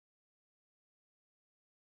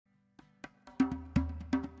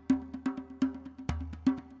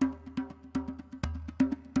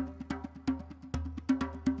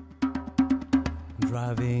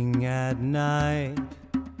Driving at night,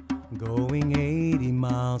 going 80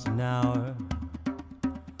 miles an hour.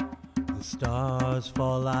 The stars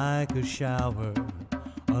fall like a shower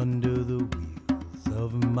under the wheels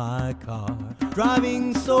of my car.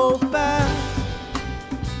 Driving so fast,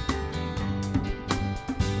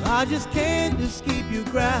 I just can't escape your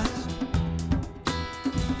grasp.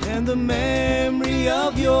 And the memory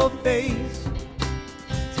of your face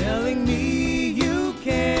telling me you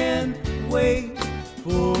can't wait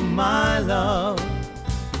for my love.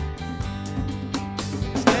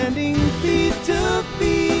 Standing feet to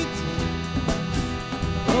feet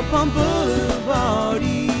up on Blvd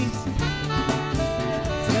East,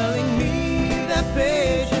 telling me that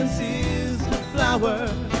patience is the flower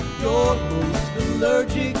you're most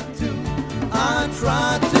allergic to. I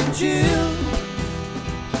tried to chill,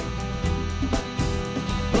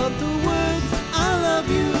 but the words I love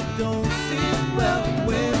you don't sit well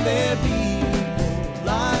when they're being pulled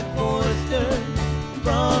like oysters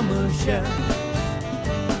from a shell.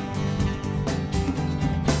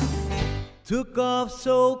 Took off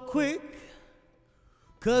so quick,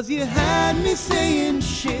 'cause you had me saying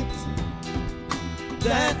shit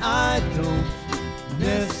that I don't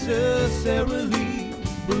necessarily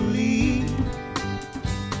believe.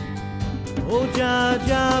 Oh,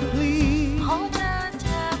 Jah-Jah, please, Oh,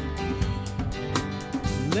 Jah-Jah,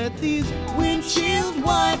 please, let these windshield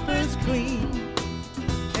wipers clean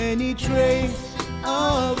any trace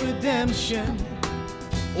of redemption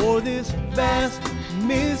or this vast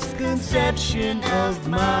misconception of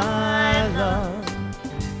my love.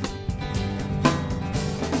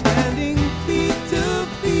 Standing feet to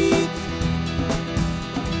feet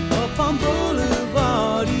up on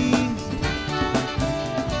Blvd East,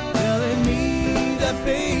 telling me that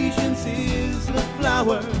patience is the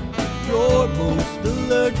flower you're most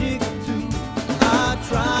allergic to. I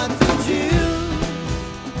tried to chill,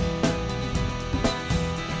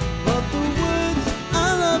 but the words I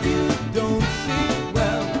love you don't sit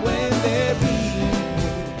well when they're being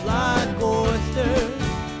pulled like oysters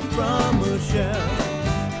from a shell.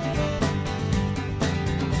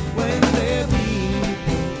 When they're being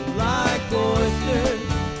pulled like oysters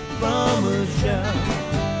from a shell.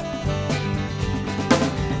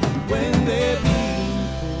 When they're being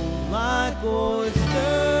pulled like oysters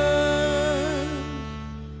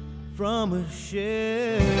from a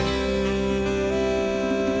shell.